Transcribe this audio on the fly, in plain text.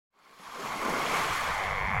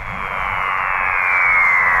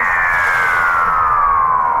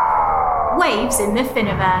Waves in the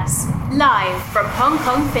Finiverse, live from Hong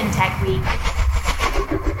Kong FinTech Week.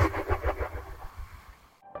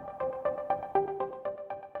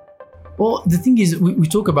 Well, the thing is, we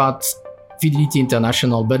talk about Fidelity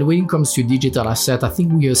International, but when it comes to digital asset, I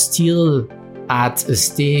think we are still at a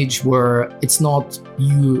stage where it's not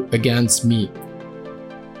you against me.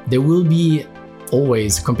 There will be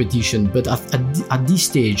always competition, but at this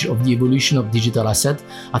stage of the evolution of digital asset,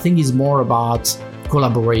 I think it's more about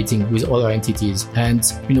collaborating with other entities. And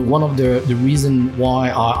one of the reason why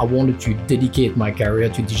I wanted to dedicate my career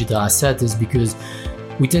to digital asset is because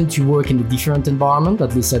we tend to work in a different environment,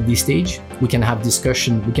 at least at this stage. We can have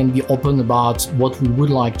discussion, we can be open about what we would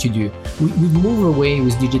like to do. We move away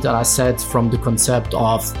with digital assets from the concept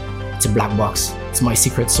of it's a black box, it's my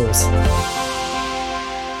secret sauce.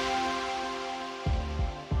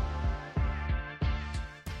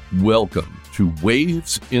 Welcome to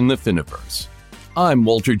Waves in the Finiverse. I'm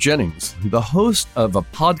Walter Jennings, the host of a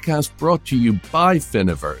podcast brought to you by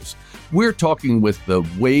Finiverse. We're talking with the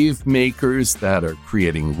wave makers that are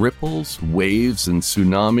creating ripples, waves, and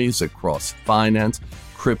tsunamis across finance,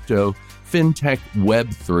 crypto, fintech,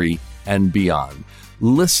 Web3, and beyond.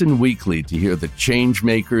 Listen weekly to hear the change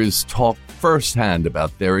makers talk firsthand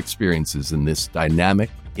about their experiences in this dynamic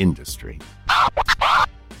industry.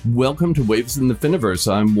 Welcome to Waves in the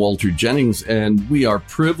Finiverse. I'm Walter Jennings, and we are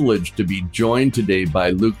privileged to be joined today by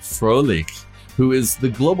Luc Froehlich, who is the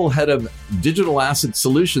global head of digital asset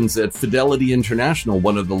solutions at Fidelity International,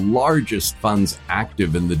 one of the largest funds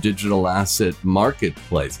active in the digital asset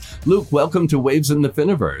marketplace. Luc, welcome to Waves in the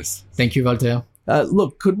Finiverse. Thank you, Walter.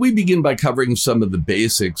 Look, could we begin by covering some of the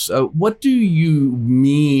basics? What do you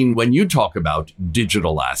mean when you talk about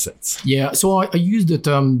digital assets? Yeah, so I use the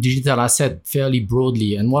term digital asset fairly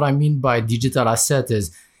broadly. And what I mean by digital asset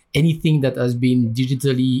is anything that has been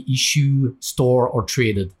digitally issued, stored, or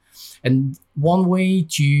traded. And one way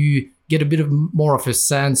to get a bit more of a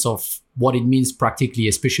sense of what it means practically,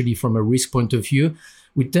 especially from a risk point of view,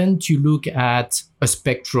 we tend to look at a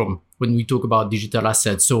spectrum when we talk about digital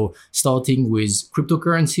assets. So starting with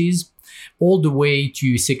cryptocurrencies, all the way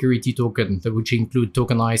to security tokens, which include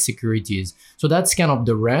tokenized securities. So that's kind of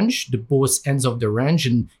the range, the both ends of the range.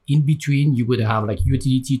 And in between, you would have like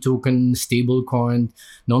utility token, stable coin,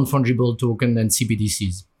 non-fungible token, and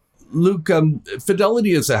CBDCs. Luc,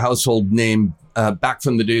 Fidelity is a household name back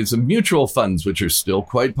from the days of mutual funds, which are still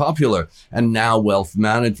quite popular, and now wealth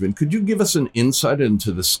management. Could you give us an insight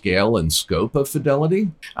into the scale and scope of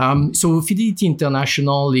Fidelity? So Fidelity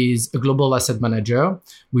International is a global asset manager.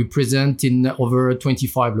 We present in over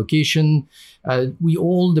 25 locations. We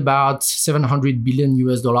hold about $700 billion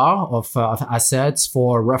of assets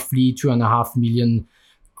for roughly 2.5 million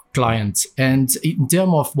clients. And in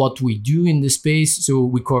terms of what we do in this space, so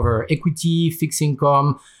we cover equity, fixed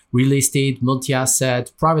income, real estate,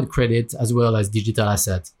 multi-asset, private credit, as well as digital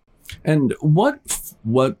assets. And what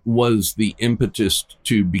was the impetus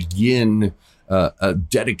to begin a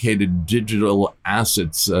dedicated digital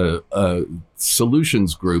assets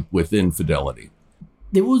solutions group within Fidelity?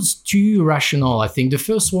 There was two rationale, I think. The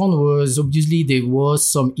first one was obviously there was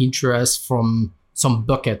some interest from some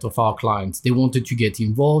bucket of our clients. They wanted to get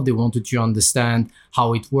involved. They wanted to understand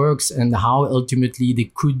how it works and how ultimately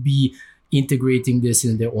they could be integrating this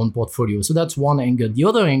in their own portfolio. So that's one angle. The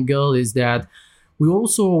other angle is that we're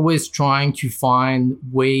also always trying to find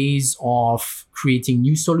ways of creating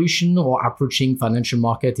new solutions or approaching financial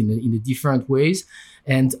market in a different ways.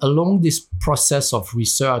 And along this process of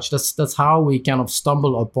research, that's how we kind of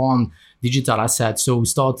stumble upon digital assets. So we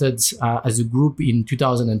started as a group in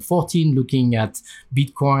 2014, looking at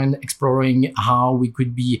Bitcoin, exploring how we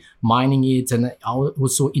could be mining it and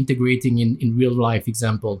also integrating in real life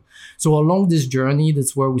example. So along this journey,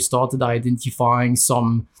 that's where we started identifying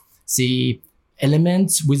some, say,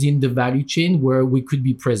 elements within the value chain where we could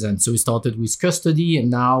be present. So we started with custody, and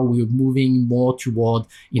now we're moving more toward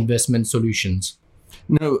investment solutions.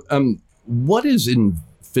 Now, what is in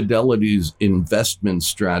Fidelity's investment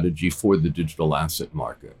strategy for the digital asset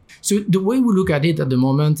market? So the way we look at it at the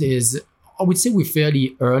moment is, I would say we're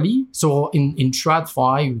fairly early. So in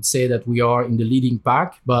TradFi, you would say that we are in the leading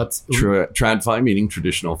pack, but TradFi meaning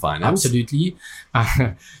traditional finance. Absolutely.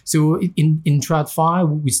 So in TradFi,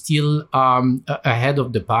 we're still ahead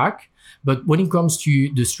of the pack. But when it comes to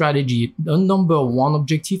the strategy, the number one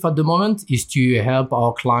objective at the moment is to help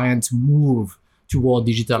our clients move toward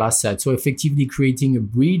digital assets. So effectively creating a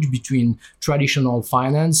bridge between traditional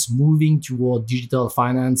finance, moving toward digital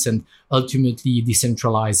finance, and ultimately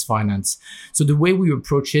decentralized finance. So the way we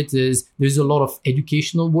approach it is there's a lot of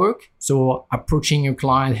educational work. So approaching a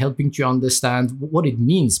client, helping to understand what it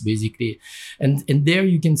means basically. And there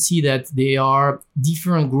you can see that there are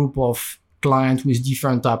different group of clients with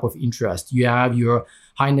different type of interest. You have your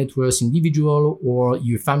high net worth individual or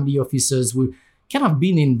your family officers who kind of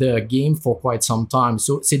been in the game for quite some time.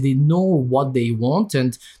 So they know what they want.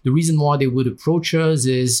 And the reason why they would approach us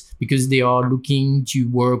is because they are looking to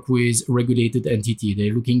work with a regulated entity.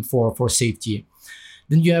 They're looking for safety.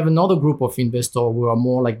 Then you have another group of investors who are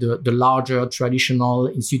more like the larger traditional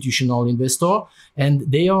institutional investor. And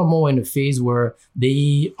they are more in a phase where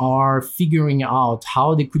they are figuring out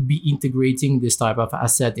how they could be integrating this type of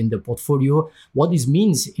asset in the portfolio, what this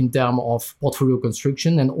means in terms of portfolio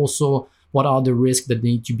construction, and also what are the risks that they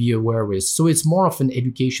need to be aware with. So it's more of an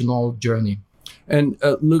educational journey. And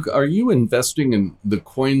Luc, are you investing in the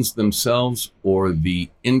coins themselves or the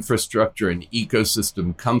infrastructure and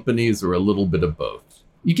ecosystem companies, or a little bit of both?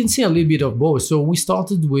 You can say a little bit of both. So we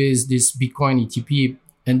started with this Bitcoin ETP,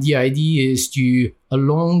 and the idea is to,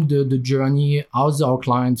 along the journey, how does our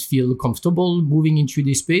clients feel comfortable moving into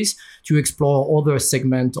this space, to explore other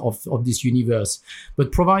segments of this universe.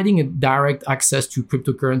 But providing a direct access to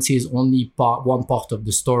cryptocurrency is only one part of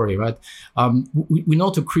the story, right? We're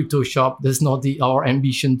not a crypto shop. That's not our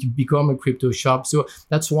ambition to become a crypto shop. So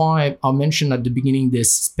that's why I mentioned at the beginning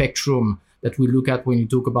this spectrum that we look at when you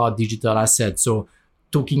talk about digital assets. So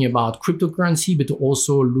talking about cryptocurrency, but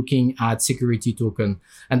also looking at security token.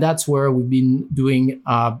 And that's where we've been doing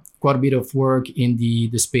quite a bit of work in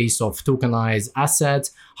the space of tokenized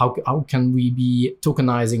assets. How can we be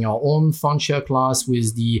tokenizing our own fund share class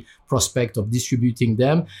with the prospect of distributing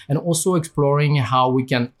them, and also exploring how we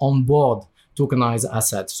can onboard tokenized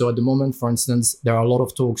assets. So at the moment, for instance, there are a lot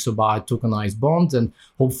of talks about tokenized bonds, and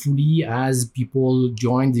hopefully as people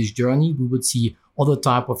join this journey, we would see other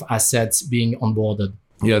type of assets being onboarded.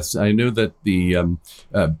 Yes, I know that the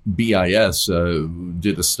BIS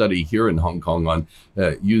did a study here in Hong Kong on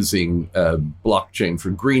using blockchain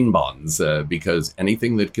for green bonds, because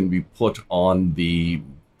anything that can be put on the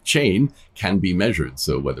chain can be measured.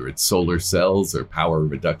 So whether it's solar cells or power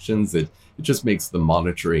reductions, it just makes the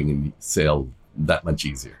monitoring and sale that much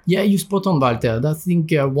easier. Yeah, you spot on, Walter. I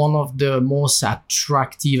think one of the most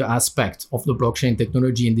attractive aspects of the blockchain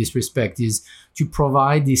technology in this respect is to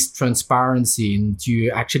provide this transparency into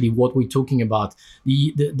actually what we're talking about.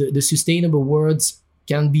 The sustainable words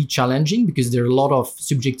can be challenging because there are a lot of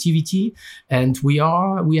subjectivity, and we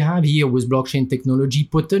have here with blockchain technology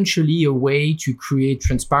potentially a way to create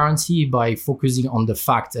transparency by focusing on the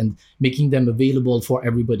fact and making them available for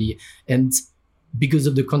everybody. And because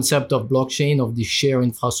of the concept of blockchain, of the shared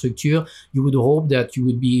infrastructure, you would hope that you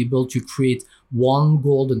would be able to create one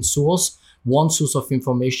golden source, one source of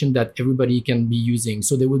information that everybody can be using.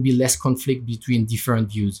 So there will be less conflict between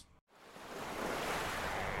different views.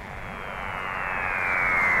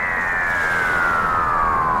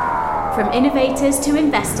 From innovators to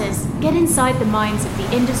investors, get inside the minds of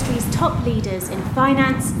the industry's top leaders in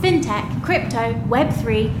finance, fintech, crypto,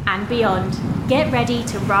 Web3, and beyond. Get ready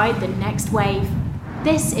to ride the next wave.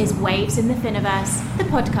 This is Waves in the Finiverse, the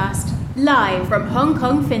podcast, live from Hong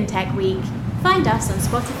Kong FinTech Week. Find us on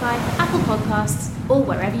Spotify, Apple Podcasts, or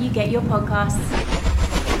wherever you get your podcasts.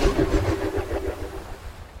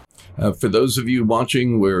 For those of you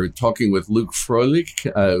watching, we're talking with Luc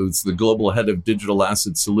Froehlich, who's the Global Head of Digital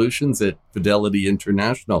Asset Solutions at Fidelity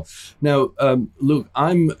International. Now, Luc,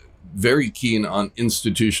 I'm very keen on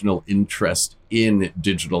institutional interest in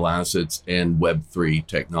digital assets and Web3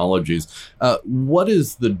 technologies. What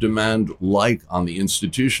is the demand like on the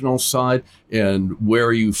institutional side, and where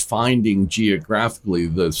are you finding geographically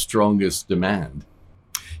the strongest demand?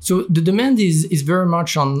 So the demand is very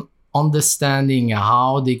much on understanding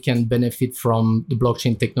how they can benefit from the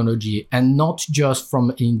blockchain technology, and not just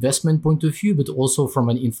from an investment point of view, but also from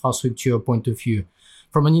an infrastructure point of view.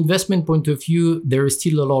 From an investment point of view, there is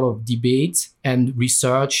still a lot of debate and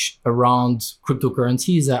research around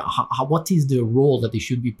cryptocurrencies. What is the role that they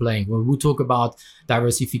should be playing? When we talk about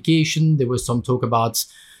diversification, there was some talk about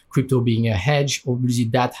crypto being a hedge. Obviously,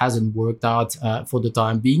 that hasn't worked out for the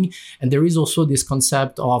time being. And there is also this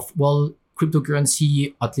concept of, well,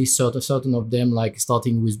 cryptocurrency, at least certain of them, like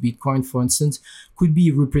starting with Bitcoin, for instance, could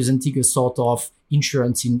be representing a sort of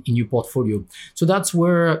insurance in your portfolio. So that's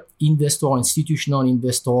where institutional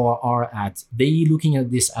investor are at. They looking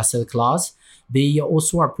at this asset class. They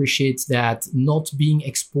also appreciate that not being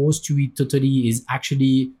exposed to it totally is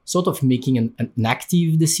actually sort of making an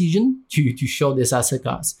active decision to short this asset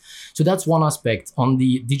class. So that's one aspect on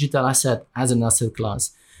the digital asset as an asset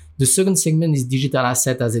class. The second segment is digital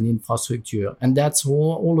asset as an infrastructure. And that's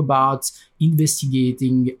all about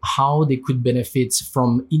investigating how they could benefit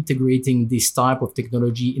from integrating this type of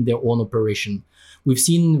technology in their own operation. We've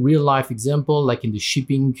seen real life example, like in the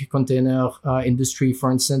shipping container industry,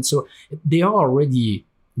 for instance. So they are already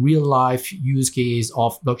real life use case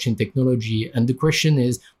of blockchain technology. And the question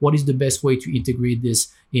is, what is the best way to integrate this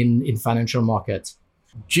in financial markets?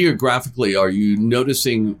 Geographically, are you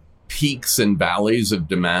noticing peaks and valleys of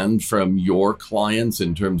demand from your clients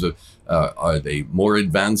in terms of are they more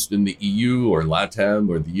advanced in the EU or LATAM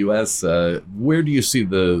or the US? Where do you see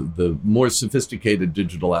the more sophisticated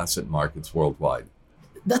digital asset markets worldwide?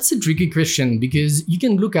 That's a tricky question because you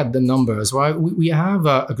can look at the numbers, right? We have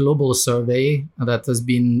a global survey that has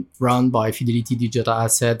been run by Fidelity Digital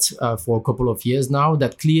Assets for a couple of years now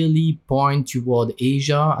that clearly point toward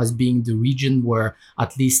Asia as being the region where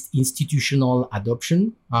at least institutional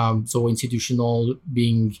adoption, so institutional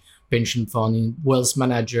being pension fund, wealth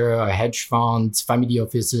manager, hedge funds, family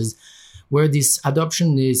offices, where this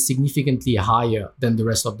adoption is significantly higher than the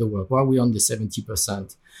rest of the world, where we're on the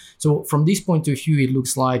 70%. So from this point of view, it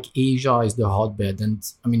looks like Asia is the hotbed. And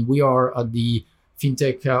I mean, we are at the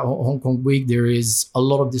FinTech Hong Kong Week. There is a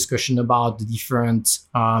lot of discussion about the different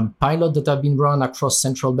pilots that have been run across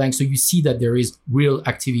central banks. So you see that there is real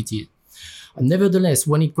activity. Nevertheless,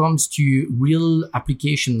 when it comes to real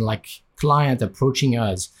application, like client approaching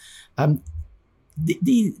us,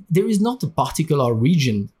 there is not a particular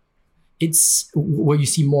region. It's where you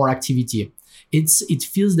see more activity. It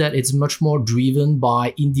feels that it's much more driven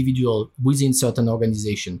by individual within certain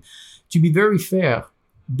organization. To be very fair,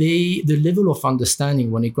 the level of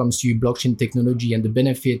understanding when it comes to blockchain technology and the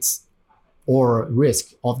benefits or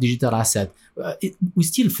risk of digital asset, we're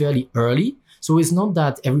still fairly early. So it's not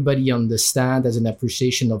that everybody understands as an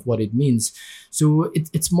appreciation of what it means. So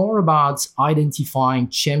it's more about identifying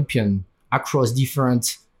champion across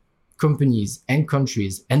different companies and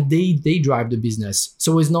countries, and they drive the business.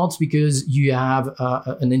 So it's not because you have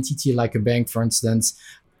an entity like a bank, for instance.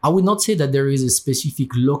 I would not say that there is a specific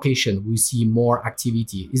location we see more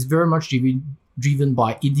activity. It's very much driven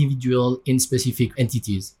by individual in specific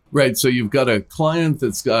entities. Right. So you've got a client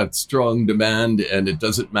that's got strong demand, and it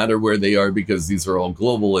doesn't matter where they are because these are all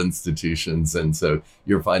global institutions. And so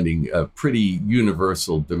you're finding a pretty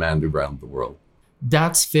universal demand around the world.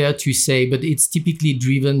 That's fair to say, but it's typically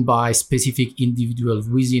driven by specific individuals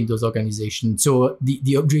within those organizations. So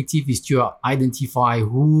the objective is to identify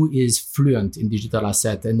who is fluent in digital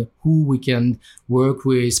asset and who we can work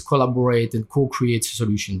with, collaborate, and co-create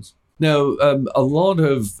solutions. Now, a lot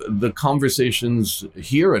of the conversations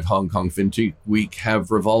here at Hong Kong FinTech Week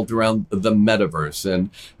have revolved around the metaverse.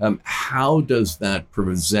 And how does that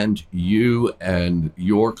present you and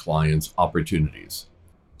your clients opportunities?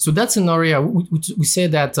 So that's an area we say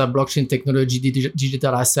that blockchain technology,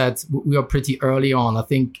 digital assets, we are pretty early on. I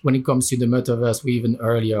think when it comes to the metaverse, we're even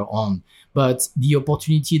earlier on. But the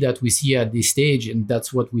opportunity that we see at this stage, and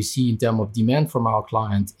that's what we see in terms of demand from our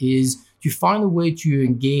client, is to find a way to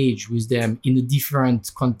engage with them in a different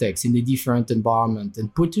context, in a different environment,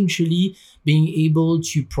 and potentially being able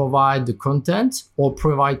to provide the content or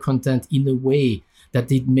provide content in a way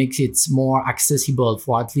that it makes it more accessible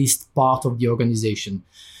for at least part of the organization.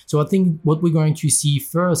 So I think what we're going to see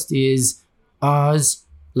first is us,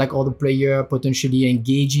 like other players, potentially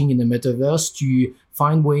engaging in the metaverse to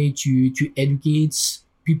find way to educate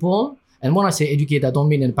people. And when I say educate, I don't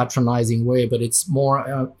mean in a patronizing way, but it's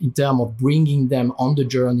more in terms of bringing them on the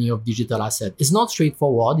journey of digital asset. It's not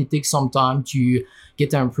straightforward. It takes some time to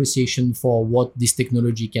get an appreciation for what this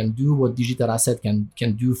technology can do, what digital asset can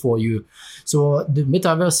do for you. So the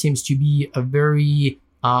metaverse seems to be a very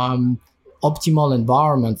optimal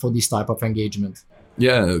environment for this type of engagement.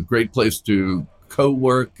 Yeah, a great place to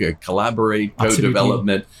co-work, collaborate,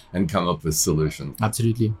 co-development, and come up with solutions.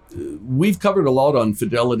 Absolutely. We've covered a lot on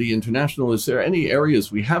Fidelity International. Is there any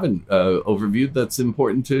areas we haven't overviewed that's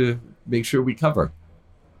important to make sure we cover?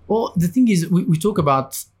 Well, the thing is, we talk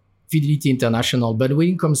about Fidelity International, but when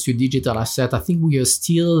it comes to digital asset, I think we are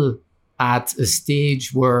still at a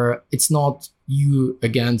stage where it's not you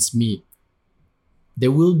against me.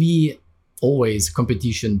 There will be always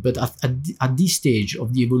competition, but at this stage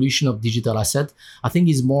of the evolution of digital asset, I think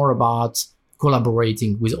it's more about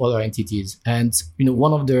collaborating with other entities. And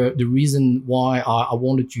one of the reason why I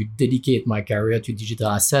wanted to dedicate my career to digital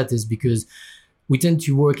asset is because we tend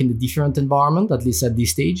to work in a different environment, at least at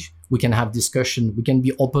this stage. We can have discussion, we can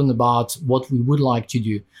be open about what we would like to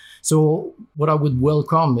do. So what I would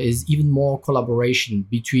welcome is even more collaboration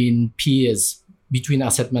between peers, between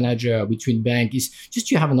asset manager, between bank, is just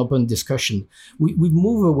to have an open discussion. We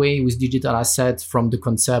move away with digital asset from the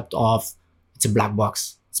concept of it's a black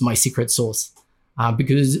box, it's my secret sauce.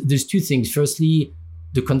 Because there's two things. Firstly,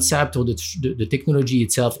 the concept or the technology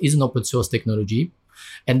itself is an open source technology.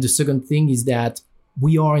 And the second thing is that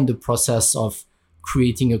we are in the process of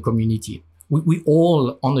creating a community. We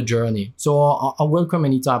all on a journey. So I welcome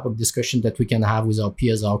any type of discussion that we can have with our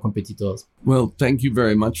peers, our competitors. Well, thank you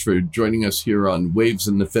very much for joining us here on Waves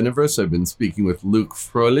in the Finiverse. I've been speaking with Luc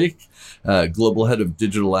Froehlich, Global Head of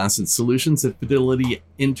Digital Asset Solutions at Fidelity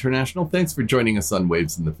International. Thanks for joining us on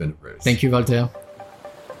Waves in the Finiverse. Thank you, Walter.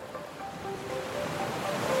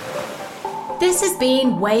 This has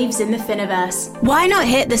been Waves in the Finiverse. Why not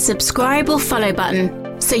hit the subscribe or follow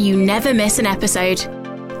button so you never miss an episode?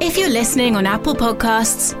 If you're listening on Apple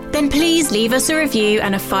Podcasts, then please leave us a review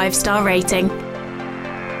and a 5-star rating.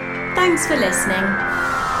 Thanks for listening.